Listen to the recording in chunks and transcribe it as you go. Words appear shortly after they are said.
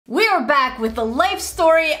We are back with the life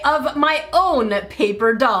story of my own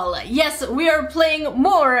paper doll. Yes, we are playing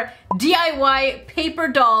more DIY Paper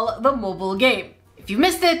Doll, the mobile game. If you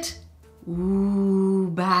missed it, ooh,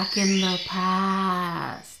 back in the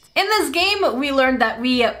past. In this game, we learned that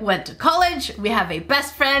we went to college, we have a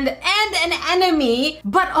best friend and an enemy,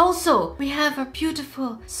 but also we have a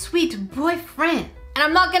beautiful, sweet boyfriend. And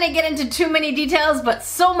I'm not gonna get into too many details, but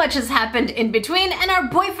so much has happened in between, and our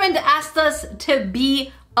boyfriend asked us to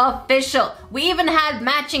be official. We even had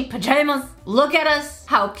matching pajamas. Look at us.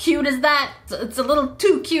 How cute is that? It's a little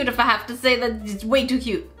too cute, if I have to say that. It's way too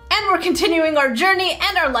cute. And we're continuing our journey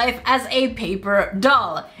and our life as a paper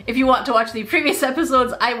doll. If you want to watch the previous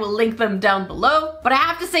episodes, I will link them down below. But I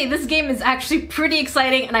have to say, this game is actually pretty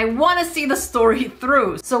exciting and I want to see the story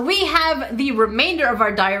through. So we have the remainder of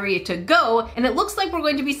our diary to go, and it looks like we're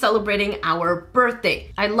going to be celebrating our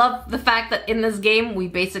birthday. I love the fact that in this game, we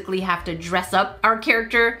basically have to dress up our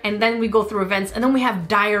character and then we go through events and then we have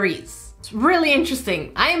diaries. It's really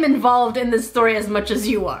interesting. I am involved in this story as much as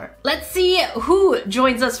you are. Let's see who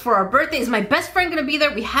joins us for our birthday. Is my best friend gonna be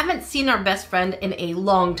there? We haven't seen our best friend in a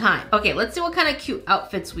long time. Okay, let's see what kind of cute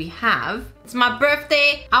outfits we have. It's my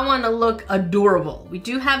birthday. I want to look adorable. We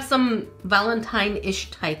do have some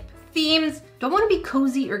Valentine-ish type themes. Do I want to be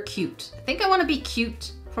cozy or cute? I think I want to be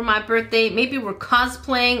cute for my birthday. Maybe we're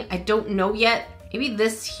cosplaying. I don't know yet. Maybe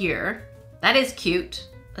this here. That is cute.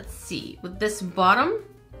 Let's see. With this bottom,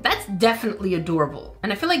 that's definitely adorable.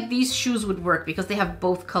 And I feel like these shoes would work because they have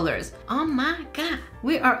both colors. Oh my god,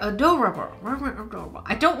 we are adorable. We're adorable.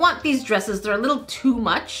 I don't want these dresses. They're a little too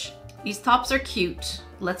much. These tops are cute.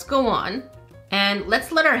 Let's go on. And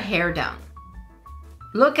let's let our hair down.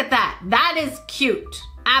 Look at that. That is cute.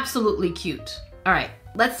 Absolutely cute. All right,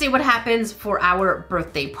 let's see what happens for our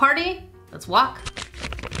birthday party. Let's walk.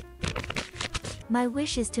 My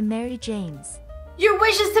wish is to marry James. Your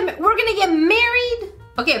wish is to, we're gonna get married?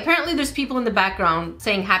 Okay, apparently there's people in the background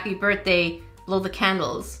saying happy birthday, blow the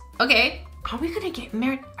candles. Okay, are we gonna get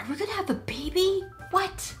married? Are we gonna have a baby?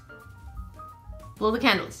 What? Blow the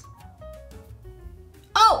candles.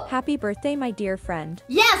 Oh! Happy birthday, my dear friend.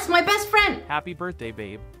 Yes, my best friend! Happy birthday,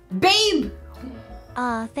 babe. Babe!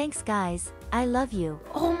 Thanks guys. I love you.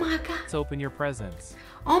 Oh my god. Let's open your presents.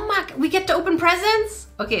 Oh my god, we get to open presents?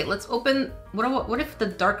 Okay, let's open, what if the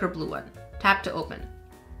darker blue one? Tap to open.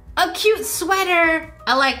 A cute sweater!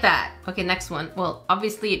 I like that. Okay, next one. Well,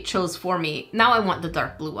 obviously it chose for me. Now I want the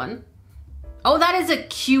dark blue one. Oh, that is a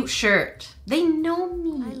cute shirt. They know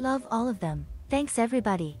me. I love all of them. Thanks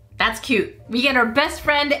everybody. That's cute. We get our best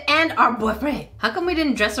friend and our boyfriend. How come we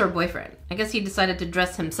didn't dress our boyfriend? I guess he decided to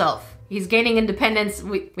dress himself. He's gaining independence.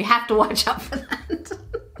 We have to watch out for that.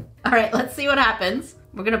 All right, let's see what happens.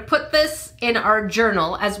 We're gonna put this in our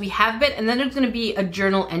journal as we have been, and then there's gonna be a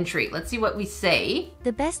journal entry. Let's see what we say.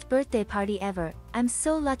 The best birthday party ever. I'm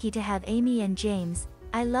so lucky to have Amy and James.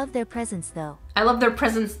 I love their presents though. I love their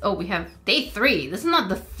presents. Oh, we have day 3. This is not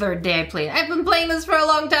the 3rd day I played. I've been playing this for a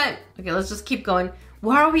long time. Okay, let's just keep going.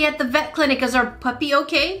 Why are we at the vet clinic? Is our puppy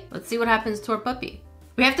okay? Let's see what happens to our puppy.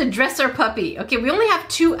 We have to dress our puppy. Okay, we only have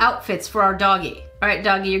 2 outfits for our doggy. All right,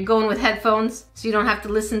 doggy, you're going with headphones so you don't have to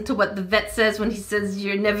listen to what the vet says when he says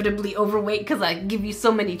you're inevitably overweight because I give you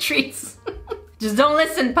so many treats. Just don't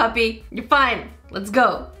listen, puppy. You're fine. Let's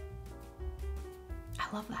go.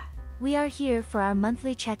 I love that. We are here for our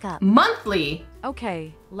monthly checkup. Monthly?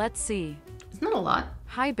 Okay, let's see. It's not a lot.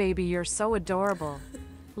 Hi baby, you're so adorable.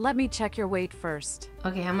 Let me check your weight first.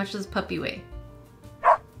 Okay, how much does puppy weigh?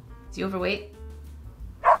 Is he overweight?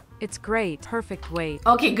 It's great, perfect weight.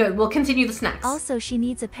 Okay, good. We'll continue the snacks. Also, she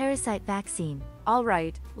needs a parasite vaccine. All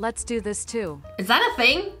right, let's do this too. Is that a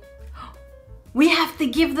thing? We have to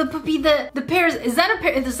give the puppy the pears. Is that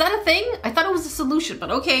a thing? I thought it was a solution,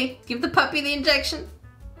 but okay. Give the puppy the injection.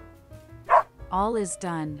 All is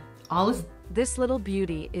done. All is... This little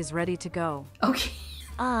beauty is ready to go. Okay.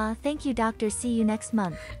 Thank you, doctor. See you next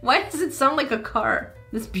month. Why does it sound like a car?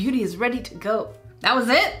 This beauty is ready to go. That was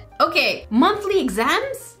it? Okay, monthly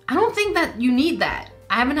exams? I don't think that you need that.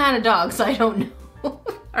 I haven't had a dog, so I don't know. All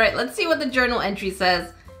right, let's see what the journal entry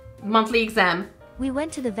says. Monthly exam. We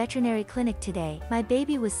went to the veterinary clinic today. My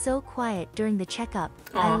baby was so quiet during the checkup.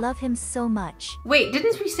 I love him so much. Wait,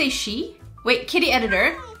 didn't we say she? Wait, kitty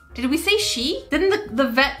editor. Did we say she? Didn't the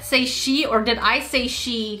vet say she, or did I say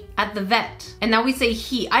she at the vet? And now we say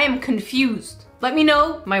he. I am confused. Let me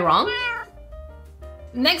know. Am I wrong?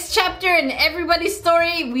 Next chapter in everybody's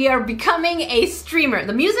story, we are becoming a streamer.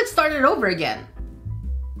 The music started over again.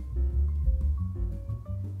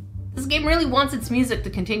 This game really wants its music to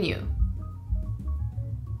continue.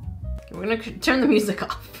 Okay, we're gonna turn the music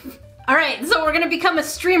off. All right, so we're gonna become a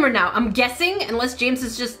streamer now. I'm guessing, unless James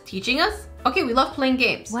is just teaching us. Okay, we love playing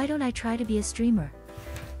games. Why don't I try to be a streamer?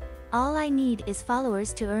 All I need is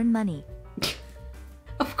followers to earn money.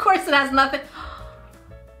 Of course it has nothing.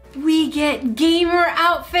 We get gamer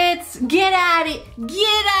outfits. Get out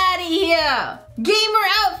of here. Gamer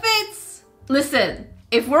outfits. Listen,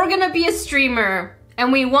 if we're gonna be a streamer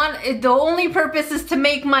and we want, the only purpose is to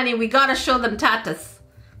make money, we gotta show them tatas.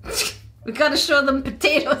 We gotta show them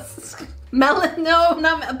potatoes. Melon, no,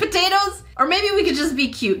 not potatoes. Or maybe we could just be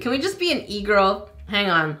cute. Can we just be an e-girl? Hang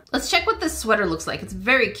on. Let's check what this sweater looks like. It's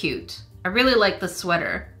very cute. I really like the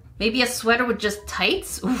sweater. Maybe a sweater with just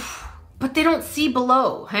tights? Oof. But they don't see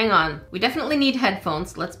below. Hang on. We definitely need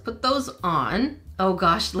headphones. Let's put those on. Oh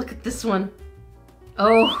gosh, look at this one.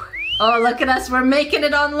 Oh, look at us. We're making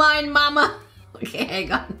it online, mama. Okay,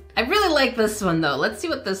 hang on. I really like this one though. Let's see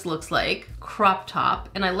what this looks like. Crop top.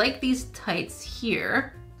 And I like these tights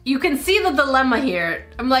here. You can see the dilemma here.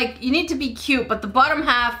 I'm like, you need to be cute, but the bottom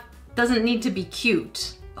half doesn't need to be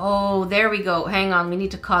cute. Oh, there we go. Hang on, we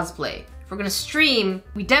need to cosplay. If we're gonna stream,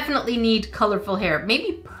 we definitely need colorful hair.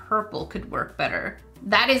 Maybe purple could work better.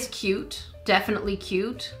 That is cute. Definitely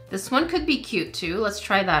cute. This one could be cute too. Let's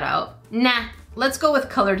try that out. Nah, let's go with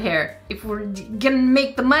colored hair. If we're gonna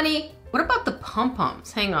make the money. What about the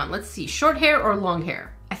pom-poms? Hang on, let's see. Short hair or long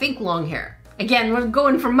hair? I think long hair. Again, we're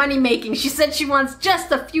going for money making. She said she wants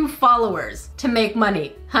just a few followers to make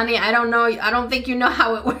money. Honey, I don't know. I don't think you know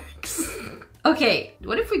how it works. Okay,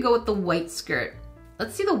 what if we go with the white skirt?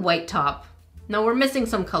 Let's see the white top. No, we're missing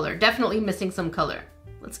some color. Definitely missing some color.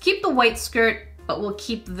 Let's keep the white skirt, but we'll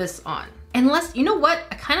keep this on. Unless, you know what?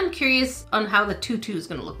 I kind of curious on how the tutu is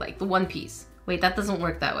gonna look like, the one piece. Wait, that doesn't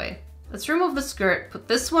work that way. Let's remove the skirt, put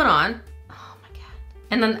this one on. Oh my God.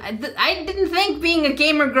 And then I didn't think being a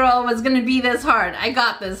gamer girl was gonna be this hard. I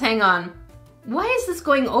got this, hang on. Why is this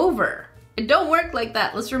going over? It don't work like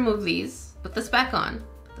that. Let's remove these. Put this back on,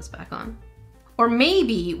 put this back on. Or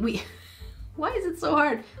maybe we, why is it so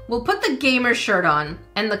hard? We'll put the gamer shirt on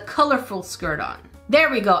and the colorful skirt on. There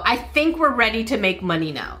we go. I think we're ready to make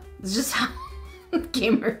money now. It's just how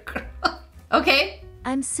gamer girl. Okay.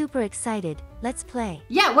 I'm super excited. Let's play.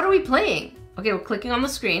 Yeah, what are we playing? Okay, we're clicking on the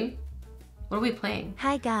screen. What are we playing?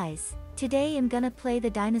 Hi guys. Today I'm gonna play the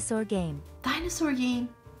dinosaur game. Dinosaur game.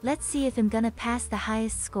 Let's see if I'm gonna pass the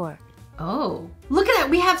highest score. Oh, look at that.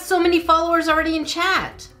 We have so many followers already in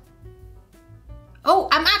chat. Oh,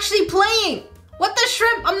 I'm actually playing. What the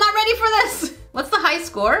shrimp? I'm not ready for this. What's the high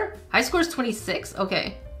score? High score is 26.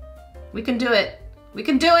 Okay. We can do it. We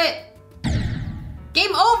can do it.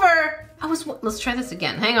 Game over. Let's try this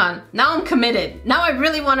again. Hang on. Now I'm committed. Now I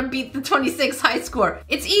really want to beat the 26 high score.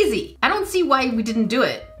 It's easy. I don't see why we didn't do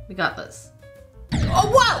it. We got this.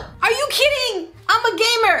 Oh, whoa! Are you kidding? I'm a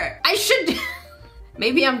gamer. I should...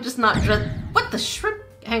 Maybe I'm just not dressed. What the shrimp?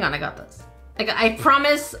 Hang on, I got this. I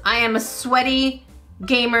promise I am a sweaty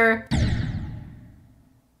gamer.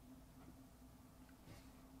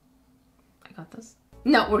 I got this.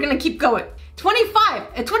 No, we're gonna keep going. 25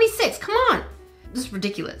 and 26, come on. This is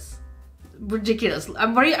ridiculous. Ridiculous. I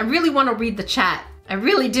really want to read the chat. I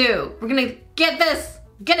really do. We're gonna get this.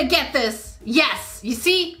 Gonna get this. Yes, you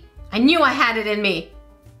see? I knew I had it in me.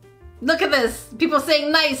 Look at this. People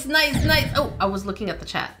saying nice, nice, nice. Oh, I was looking at the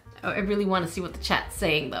chat. I really want to see what the chat's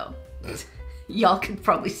saying though. Y'all can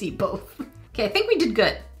probably see both. Okay, I think we did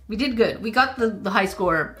good. We did good. We got the high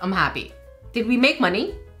score. I'm happy. Did we make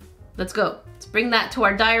money? Let's go. Let's bring that to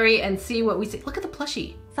our diary and see what we see. Look at the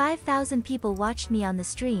plushie. 5,000 people watched me on the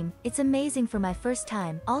stream. It's amazing for my first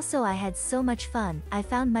time. Also, I had so much fun. I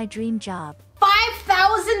found my dream job.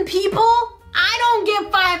 5,000 people? I don't get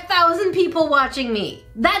 5,000 people watching me.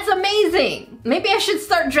 That's amazing. Maybe I should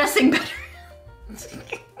start dressing better.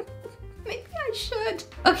 Maybe I should.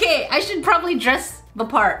 Okay, I should probably dress the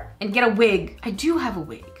part and get a wig. I do have a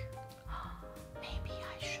wig. Maybe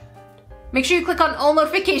I should. Make sure you click on all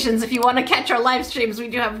notifications if you want to catch our live streams. We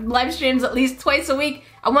do have live streams at least twice a week.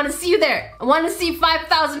 I want to see you there. I want to see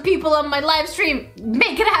 5,000 people on my live stream.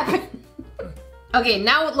 Make it happen. Okay,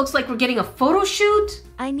 now it looks like we're getting a photo shoot.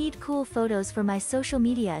 I need cool photos for my social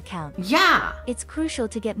media account. Yeah. It's crucial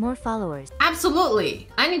to get more followers. Absolutely.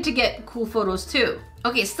 I need to get cool photos too.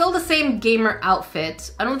 Okay, still the same gamer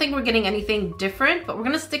outfit. I don't think we're getting anything different, but we're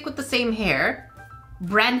gonna stick with the same hair.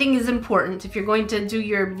 Branding is important. If you're going to do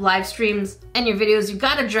your live streams and your videos, you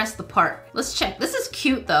gotta dress the part. Let's check. This is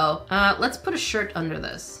cute though. Let's put a shirt under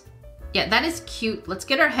this. Yeah, that is cute. Let's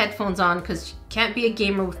get our headphones on because you can't be a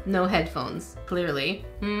gamer with no headphones, clearly.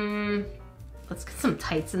 Let's get some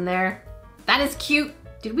tights in there. That is cute.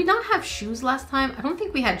 Did we not have shoes last time? I don't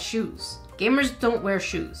think we had shoes. Gamers don't wear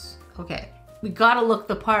shoes. Okay, we gotta look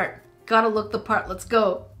the part. Gotta look the part. Let's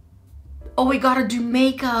go. Oh, we gotta do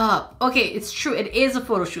makeup. Okay, it's true. It is a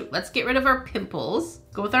photo shoot. Let's get rid of our pimples.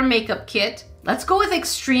 Go with our makeup kit. Let's go with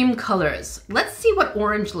extreme colors. Let's see what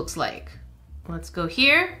orange looks like. Let's go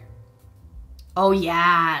here. Oh,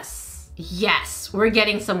 yes. Yes, we're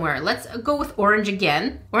getting somewhere. Let's go with orange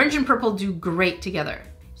again. Orange and purple do great together.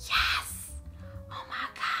 Yes. Oh my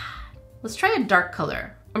God. Let's try a dark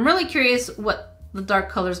color. I'm really curious what the dark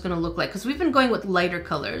color is gonna look like because we've been going with lighter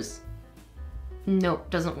colors. Nope,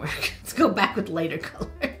 doesn't work. Let's go back with lighter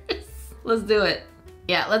colors. Let's do it.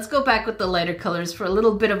 Yeah, let's go back with the lighter colors for a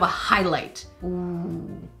little bit of a highlight.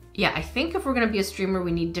 Ooh. Yeah, I think if we're gonna be a streamer,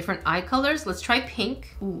 we need different eye colors. Let's try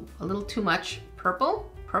pink. Ooh, a little too much.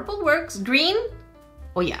 Purple? Purple works. Green?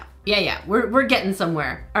 Oh yeah. Yeah, we're getting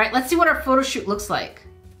somewhere. All right, let's see what our photo shoot looks like.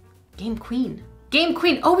 Game Queen. Game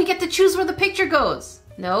Queen. Oh, we get to choose where the picture goes.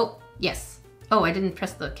 Nope. Yes. Oh, I didn't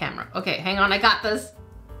press the camera. Okay, hang on, I got this.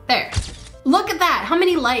 There. Look at that, how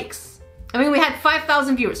many likes? I mean, we had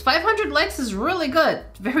 5,000 viewers. 500 likes is really good.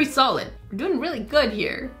 Very solid. We're doing really good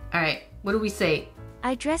here. All right, what do we say?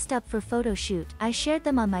 I dressed up for photo shoot. I shared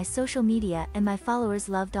them on my social media and my followers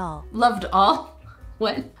loved all. Loved all?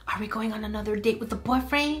 What? Are we going on another date with the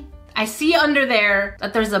boyfriend? I see under there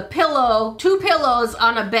that there's a pillow, 2 pillows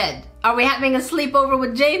on a bed. Are we having a sleepover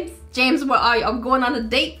with James? James, where are you? I'm going on a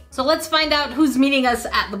date. So let's find out who's meeting us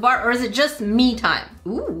at the bar, or is it just me time?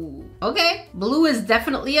 Ooh, okay. Blue is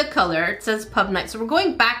definitely a color. It says pub night. So we're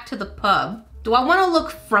going back to the pub. Do I want to look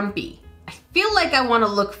frumpy? I feel like I want to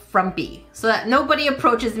look frumpy so that nobody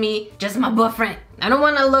approaches me, just my boyfriend. I don't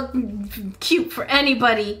want to look cute for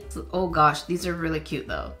anybody. Oh gosh, these are really cute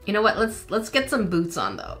though. You know what? Let's get some boots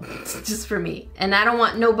on though, just for me. And I don't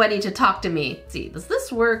want nobody to talk to me. Let's see, does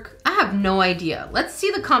this work? I have no idea. Let's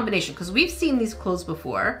see the combination because we've seen these clothes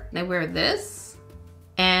before. And I wear this.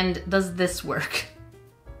 And does this work?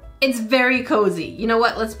 It's very cozy. You know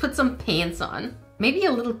what? Let's put some pants on. Maybe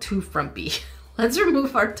a little too frumpy. Let's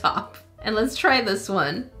remove our top. And let's try this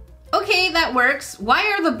one. Okay, that works. Why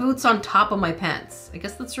are the boots on top of my pants? I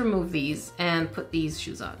guess let's remove these and put these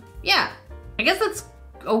shoes on. Yeah, I guess that's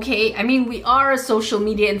okay. I mean, we are a social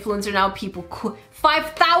media influencer now. People,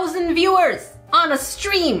 5,000 viewers on a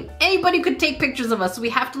stream. Anybody could take pictures of us, so we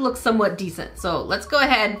have to look somewhat decent. So let's go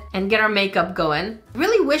ahead and get our makeup going. I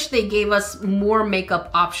really wish they gave us more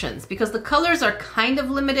makeup options because the colors are kind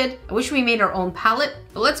of limited. I wish we made our own palette,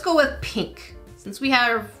 but let's go with pink. Since we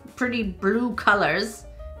have pretty blue colors,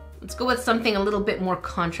 let's go with something a little bit more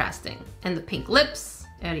contrasting. And the pink lips,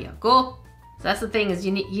 there you go. So that's the thing is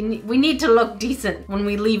we need to look decent when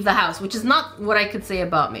we leave the house, which is not what I could say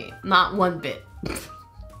about me. Not one bit.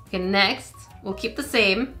 Okay, next, we'll keep the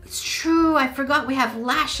same. It's true, I forgot we have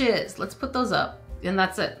lashes. Let's put those up and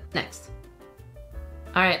that's it. Next.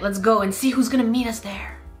 All right, let's go and see who's gonna meet us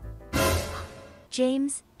there.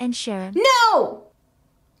 James and Sharon. No!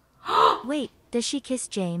 Wait, does she kiss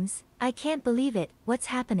James? I can't believe it. What's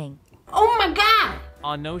happening? Oh my God!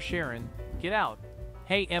 Aw no, Sharon. Get out.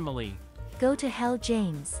 Hey, Emily. Go to hell,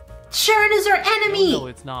 James. Sharon is our enemy! No,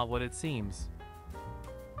 it's not what it seems.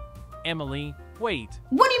 Emily, wait.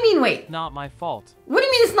 What do you mean, wait? Not my fault. What do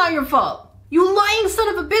you mean it's not your fault? You lying son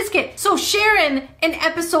of a biscuit! So Sharon in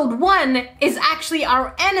episode 1 is actually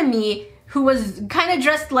our enemy who was kind of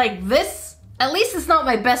dressed like this? At least it's not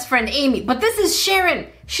my best friend Amy, but this is Sharon.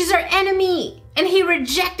 She's our enemy. And he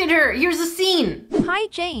rejected her. Here's a scene. Hi,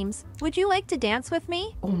 James. Would you like to dance with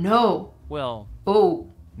me? Oh no. Well, Oh.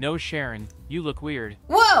 no, Sharon. You look weird.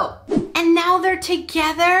 Whoa! And now they're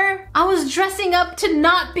together? I was dressing up to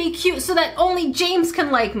not be cute so that only James can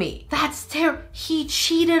like me. That's terrible. He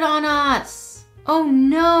cheated on us. Oh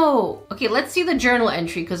no. Okay, let's see the journal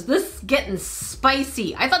entry because this is getting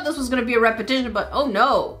spicy. I thought this was gonna be a repetition, but oh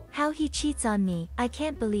no. How he cheats on me, I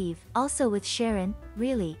can't believe. Also with Sharon,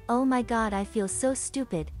 really. Oh my God, I feel so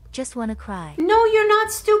stupid. Just wanna cry. No, you're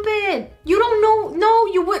not stupid. You don't know. No,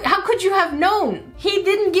 you would. How could you have known? He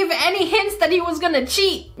didn't give any hints that he was gonna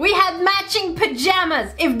cheat. We had matching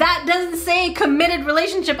pajamas. If that doesn't say committed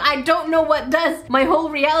relationship, I don't know what does. My whole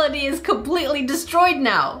reality is completely destroyed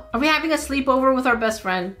now. Are we having a sleepover with our best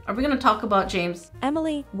friend? Are we gonna talk about James?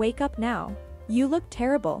 Emily, wake up now. You look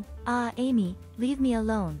terrible. Amy, leave me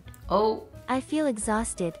alone. Oh. I feel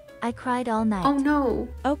exhausted. I cried all night. Oh no.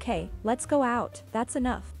 Okay, let's go out. That's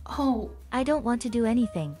enough. Oh. I don't want to do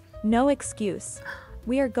anything. No excuse.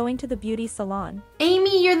 We are going to the beauty salon.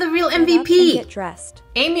 Amy, you're the real Get up and MVP. get dressed.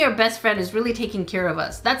 Amy, our best friend, is really taking care of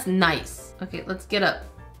us. That's nice. Okay, let's get up.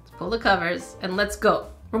 Let's pull the covers and let's go.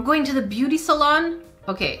 We're going to the beauty salon.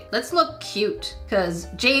 Okay, let's look cute because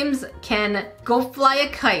James can go fly a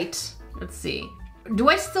kite. Let's see. Do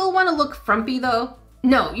I still want to look frumpy though?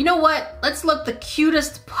 No, you know what? Let's look the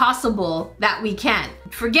cutest possible that we can.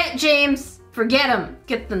 Forget James. Forget him.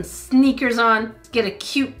 Get them sneakers on. Let's get a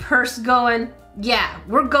cute purse going. Yeah,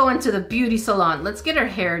 we're going to the beauty salon. Let's get our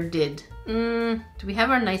hair did. Do we have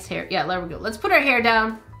our nice hair? Yeah, there we go. Let's put our hair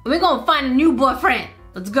down. We're gonna find a new boyfriend.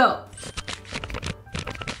 Let's go.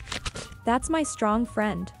 That's my strong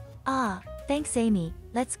friend. Ah, thanks Amy.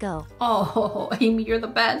 Let's go. Oh, Amy, you're the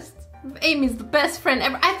best. Amy's the best friend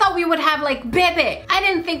ever. I thought we would have like Bebe. I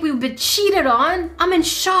didn't think we would be cheated on. I'm in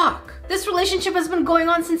shock. This relationship has been going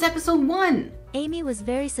on since episode 1. Amy was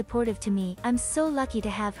very supportive to me. I'm so lucky to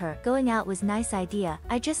have her. Going out was nice idea.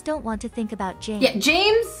 I just don't want to think about James. Yeah,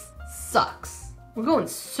 James sucks. We're going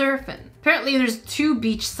surfing. Apparently there's 2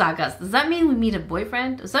 beach sagas. Does that mean we meet a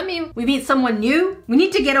boyfriend? Does that mean we meet someone new? We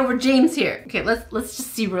need to get over James here. Okay, let's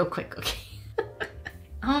just see real quick, okay?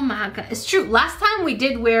 Oh my god, it's true. Last time we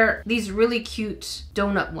did wear these really cute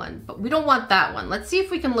donut one, but we don't want that one. Let's see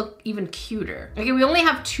if we can look even cuter. Okay, we only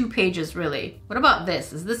have 2 pages really. What about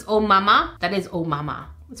this? Is this Oh Mama? That is Oh Mama.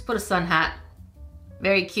 Let's put a sun hat.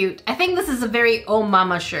 Very cute. I think this is a very Oh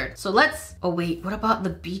Mama shirt. So let's, oh wait, what about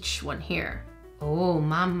the beach one here? Oh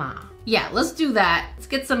Mama. Yeah, let's do that. Let's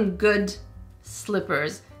get some good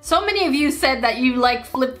slippers. So many of you said that you like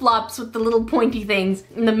flip-flops with the little pointy things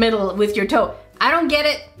in the middle with your toe. I don't get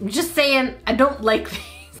it. I'm just saying I don't like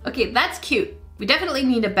these. Okay, that's cute. We definitely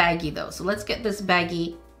need a baggie though. So let's get this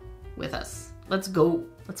baggie with us. Let's go.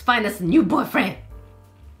 Let's find us a new boyfriend.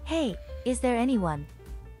 Hey, is there anyone?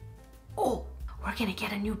 Oh, we're gonna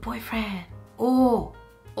get a new boyfriend. Oh,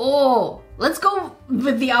 let's go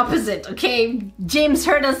with the opposite, okay? James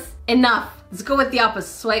hurt us enough. Let's go with the opposite.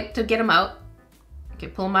 Swipe to get him out. Okay,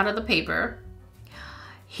 pull him out of the paper.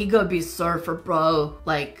 He gonna be surfer, bro.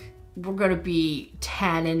 Like, we're gonna be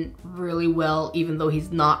tanning really well, even though he's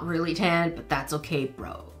not really tan, but that's okay,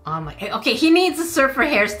 bro. Oh my, okay, he needs a surfer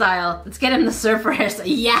hairstyle. Let's get him the surfer hairstyle.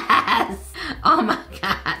 Yes! Oh my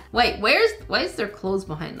god. Wait, why is there clothes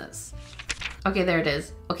behind this? Okay, there it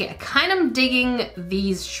is. Okay, I kind of am digging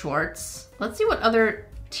these shorts. Let's see what other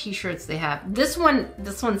t-shirts they have. This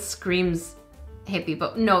one screams hippie,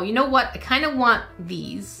 but no, you know what? I kind of want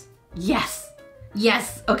these. Yes.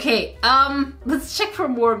 Yes, okay, let's check for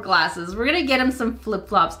more glasses. We're gonna get him some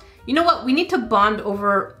flip-flops. You know what? We need to bond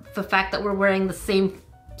over the fact that we're wearing the same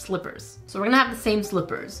slippers. So we're gonna have the same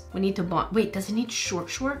slippers. We need to bond. Wait, does he need short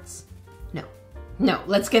shorts? No. No,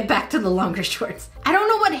 let's get back to the longer shorts. I don't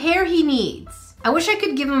know what hair he needs. I wish I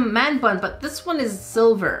could give him a man bun, but this one is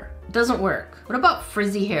silver. It doesn't work. What about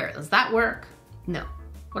frizzy hair? Does that work? No.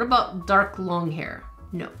 What about dark long hair?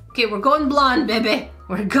 No. Okay, we're going blonde, baby.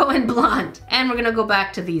 We're going blonde. And we're gonna go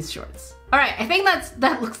back to these shorts. All right, I think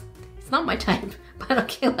that looks, it's not my type, but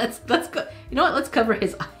okay, let's go. You know what, let's cover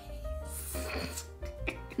his eyes.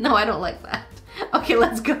 No, I don't like that. Okay,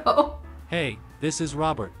 let's go. Hey, this is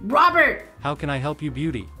Robert. Robert! How can I help you,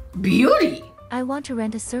 beauty? Beauty? I want to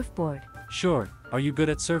rent a surfboard. Sure. Are you good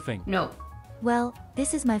at surfing? No. Well,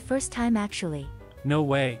 this is my first time actually. No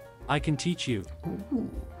way. I can teach you. Ooh.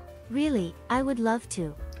 Really, I would love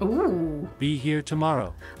to. Ooh. Be here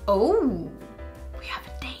tomorrow. Oh. We have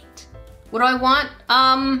a date. What do I want?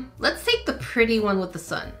 Let's take the pretty one with the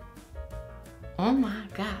sun. Oh my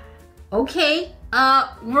god. Okay.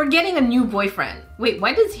 We're getting a new boyfriend. Wait,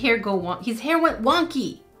 why does his hair go wonky? His hair went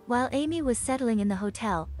wonky. While Amy was settling in the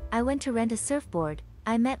hotel, I went to rent a surfboard.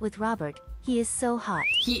 I met with Robert. He is so hot.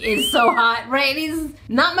 He is so hot, right? He's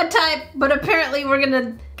not my type, but apparently we're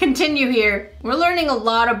gonna continue here. We're learning a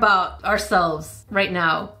lot about ourselves right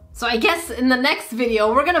now. So I guess in the next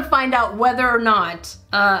video, we're gonna find out whether or not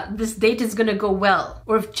this date is gonna go well,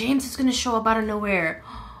 or if James is gonna show up out of nowhere.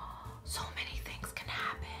 So many things can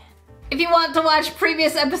happen. If you want to watch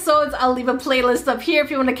previous episodes, I'll leave a playlist up here if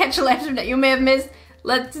you want to catch a lesson that you may have missed.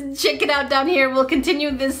 Let's check it out down here. We'll continue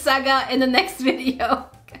this saga in the next video.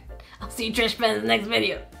 I'll see you trash fans in the next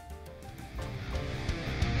video.